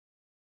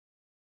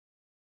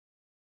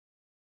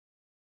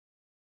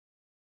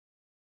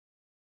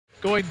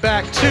Going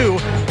back to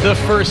the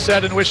first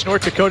set in which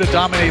North Dakota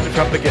dominated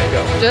from the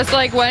get-go. Just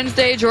like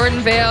Wednesday,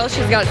 Jordan Vale,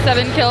 she's got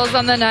 7 kills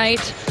on the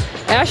night.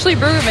 Ashley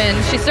Brueggemann,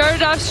 she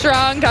started off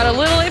strong, got a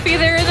little iffy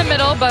there in the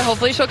middle, but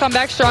hopefully she'll come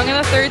back strong in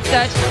the third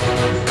set.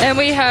 And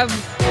we have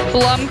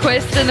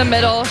Blomquist in the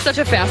middle, such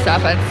a fast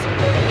offense.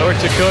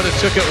 North Dakota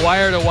took it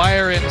wire to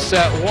wire in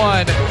set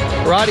 1.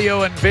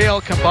 Radio and Vale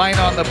combine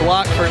on the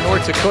block for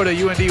North Dakota.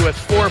 UND with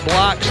 4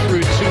 blocks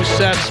through 2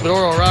 sets, but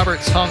Oral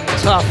Roberts hung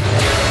tough.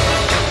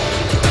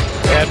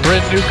 And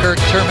Bryn Newkirk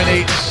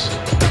terminates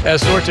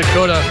as North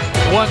Dakota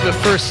won the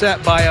first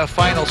set by a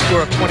final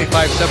score of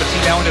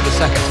 25-17. Now into the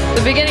second.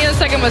 The beginning of the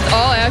second was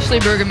all Ashley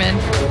Brueggemann.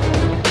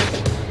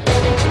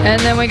 And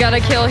then we got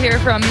a kill here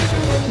from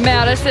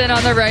Madison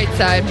on the right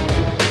side.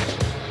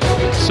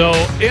 So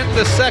in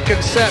the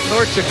second set,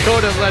 North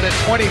Dakota led it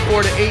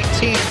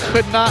 24-18,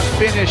 could not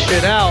finish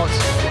it out.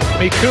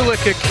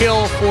 Mikulik a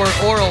kill for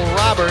Oral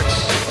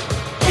Roberts.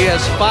 He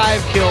has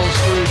 5 kills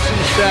through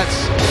 2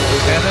 sets.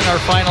 And then our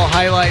final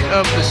highlight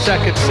of the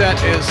second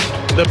set is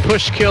the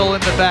push kill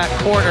in the back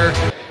corner.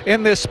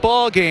 In this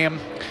ball game,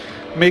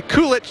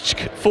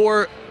 Mikulik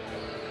for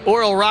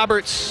Oral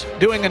Roberts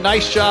doing a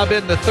nice job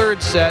in the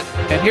third set.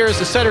 And here's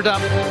the setter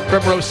dump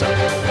from Rosa.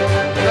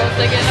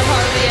 Rosa getting a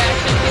part of the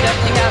action. She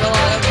definitely had a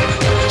lot of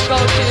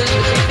go-tos.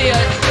 We see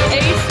an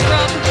ace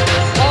from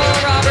Oral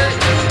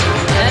Roberts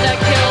and a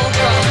kill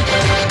from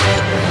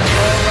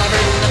Oral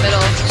Roberts in the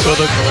middle. So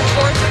the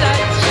fourth set.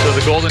 So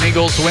the Golden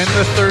Eagles win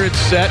the third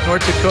set.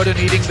 North Dakota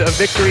needing a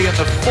victory in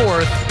the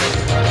fourth.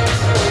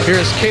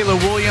 Here's Kayla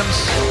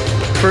Williams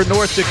for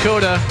North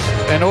Dakota,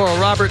 and Oral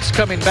Roberts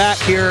coming back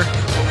here.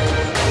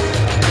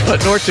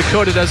 But North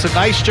Dakota does a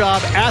nice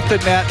job at the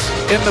net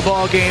in the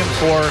ball game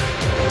for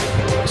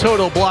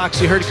total blocks.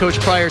 You heard Coach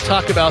Pryor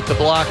talk about the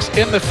blocks.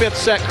 In the fifth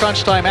set,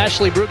 crunch time,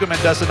 Ashley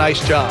Brueggemann does a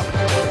nice job.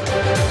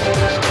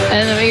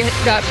 And then we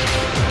got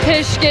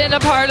Pish getting a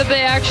part of the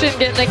action,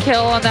 getting a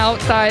kill on the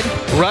outside.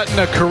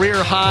 Rutten a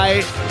career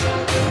high,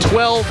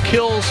 12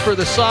 kills for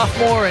the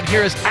sophomore, and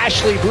here is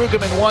Ashley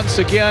Brueggemann once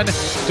again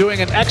doing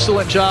an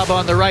excellent job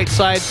on the right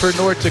side for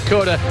North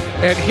Dakota.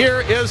 And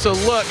here is a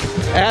look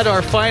at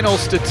our final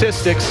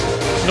statistics.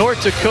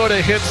 North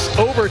Dakota hits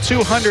over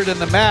 200 in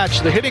the match.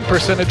 The hitting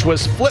percentage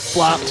was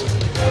flip-flopped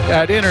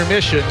at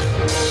intermission.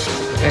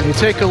 And you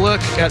take a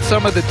look at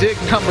some of the dig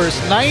numbers.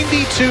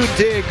 92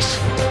 digs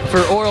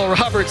for Oral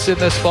Roberts in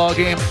this ball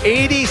game,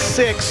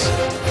 86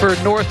 for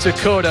North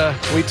Dakota.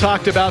 We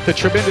talked about the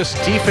tremendous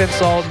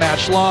defense all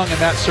match long, and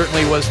that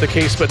certainly was the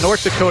case. But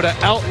North Dakota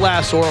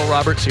outlasts Oral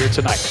Roberts here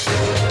tonight.